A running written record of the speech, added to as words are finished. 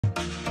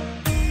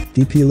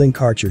TP-Link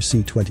Archer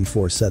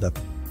C24 setup.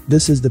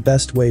 This is the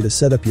best way to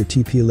set up your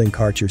TP-Link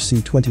Archer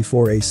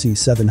C24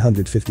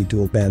 AC750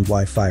 dual-band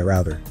Wi-Fi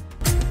router.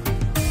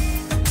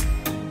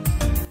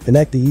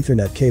 Connect the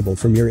Ethernet cable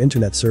from your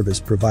internet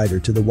service provider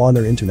to the WAN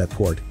or internet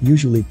port,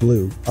 usually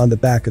blue, on the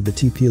back of the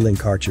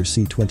TP-Link Archer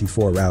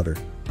C24 router.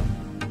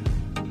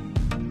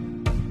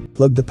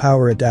 Plug the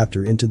power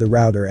adapter into the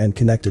router and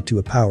connect it to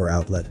a power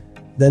outlet.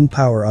 Then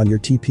power on your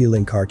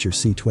TP-Link Archer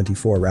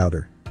C24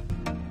 router.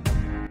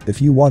 If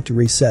you want to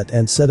reset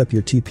and set up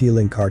your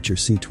TP-Link Archer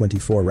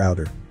C24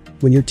 router,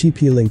 when your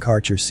TP-Link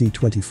Archer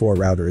C24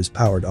 router is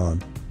powered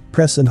on,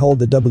 press and hold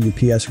the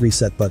WPS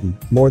reset button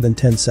more than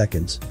 10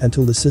 seconds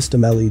until the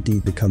system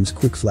LED becomes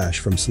quick flash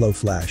from slow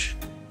flash.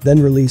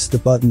 Then release the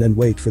button and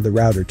wait for the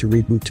router to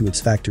reboot to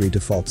its factory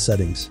default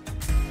settings.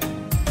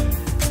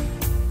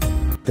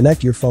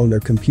 Connect your phone or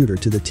computer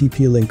to the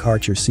TP-Link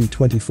Archer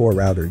C24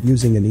 router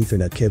using an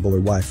Ethernet cable or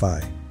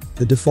Wi-Fi.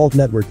 The default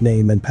network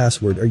name and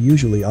password are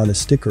usually on a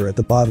sticker at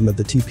the bottom of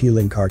the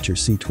TP-Link Archer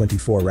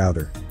C24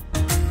 router.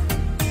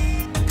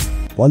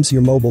 Once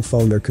your mobile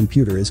phone or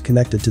computer is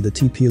connected to the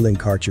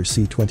TP-Link Archer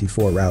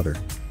C24 router,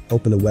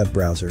 open a web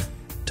browser,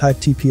 type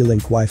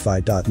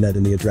tplinkwifi.net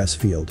in the address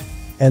field,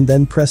 and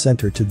then press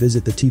enter to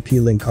visit the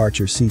TP-Link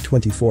Archer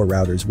C24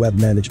 router's web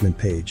management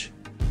page.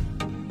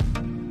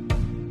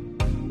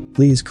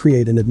 Please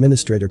create an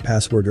administrator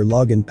password or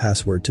login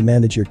password to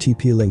manage your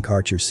TP-Link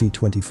Archer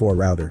C24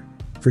 router.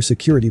 For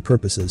security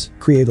purposes,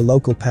 create a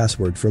local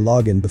password for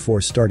login before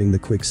starting the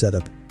quick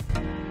setup.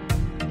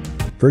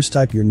 First,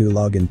 type your new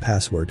login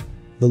password.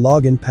 The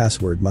login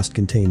password must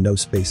contain no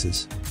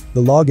spaces.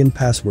 The login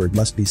password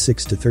must be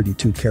 6 to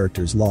 32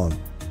 characters long.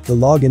 The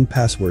login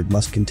password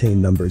must contain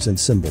numbers and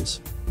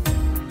symbols.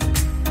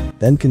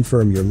 Then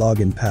confirm your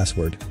login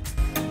password.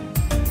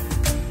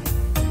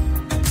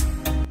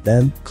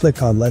 Then,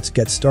 click on Let's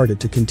Get Started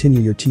to continue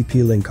your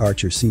TP-Link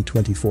Archer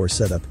C24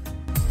 setup.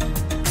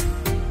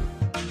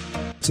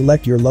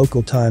 Select your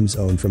local time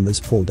zone from this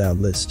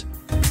pull-down list.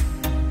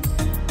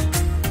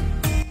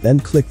 Then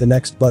click the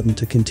next button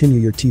to continue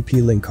your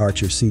TP-Link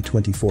Archer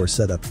C24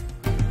 setup.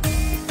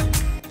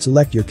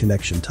 Select your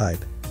connection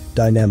type: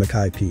 Dynamic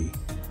IP,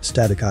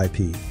 Static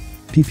IP,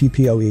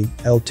 PPPoE,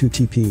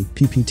 L2TP,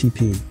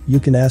 PPTP. You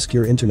can ask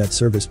your internet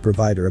service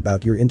provider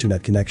about your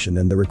internet connection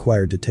and the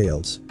required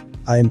details.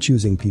 I am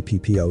choosing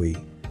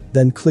PPPoE.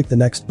 Then click the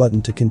next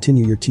button to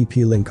continue your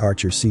TP-Link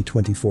Archer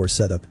C24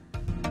 setup.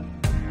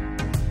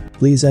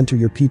 Please enter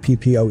your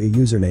PPPoE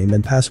username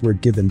and password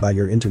given by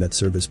your internet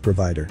service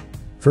provider.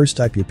 First,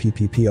 type your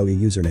PPPoE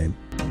username.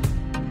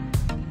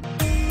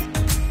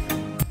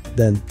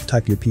 Then,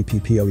 type your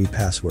PPPoE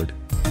password.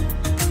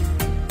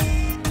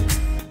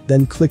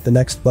 Then click the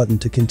next button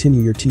to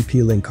continue your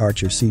TP-Link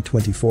Archer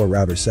C24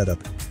 router setup.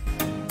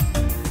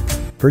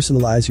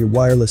 Personalize your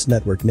wireless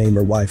network name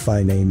or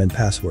Wi-Fi name and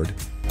password.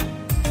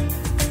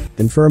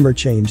 Confirm or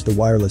change the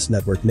wireless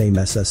network name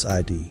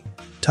SSID.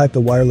 Type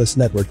the wireless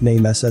network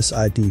name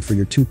SSID for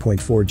your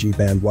 2.4G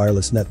band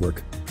wireless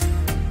network.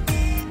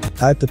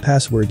 Type the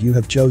password you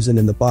have chosen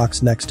in the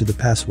box next to the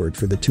password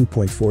for the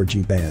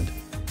 2.4G band.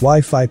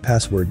 Wi-Fi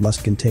password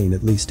must contain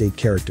at least 8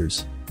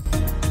 characters.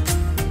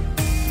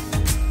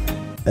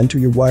 Enter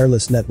your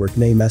wireless network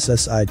name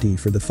SSID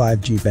for the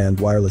 5G band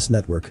wireless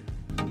network.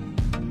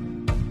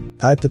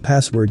 Type the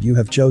password you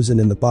have chosen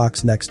in the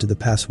box next to the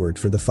password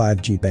for the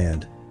 5G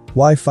band.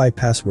 Wi-Fi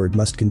password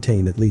must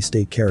contain at least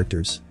 8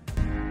 characters.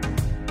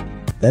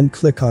 Then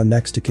click on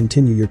Next to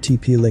continue your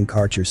TP-Link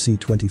Archer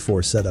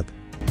C24 setup.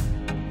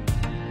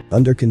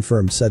 Under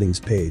Confirm Settings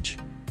page,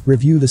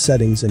 review the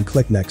settings and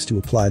click Next to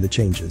apply the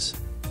changes.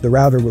 The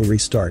router will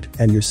restart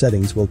and your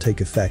settings will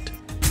take effect.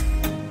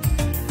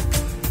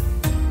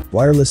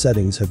 Wireless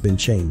settings have been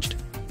changed.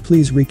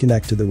 Please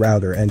reconnect to the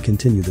router and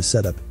continue the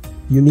setup.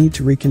 You need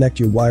to reconnect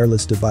your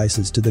wireless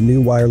devices to the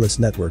new wireless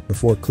network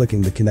before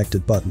clicking the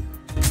Connected button.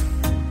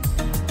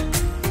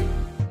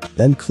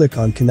 Then click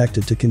on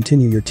Connected to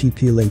continue your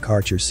TP-Link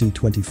Archer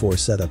C24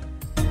 setup.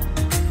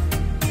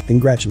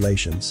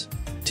 Congratulations!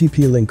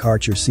 TP-Link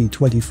Archer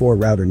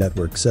C24 router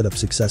network set up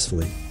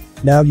successfully.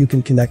 Now you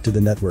can connect to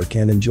the network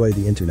and enjoy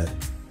the internet.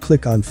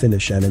 Click on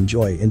Finish and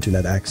enjoy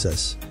internet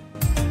access.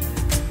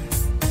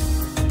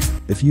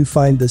 If you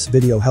find this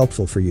video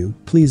helpful for you,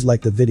 please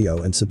like the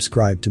video and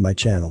subscribe to my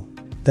channel.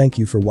 Thank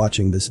you for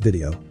watching this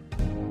video.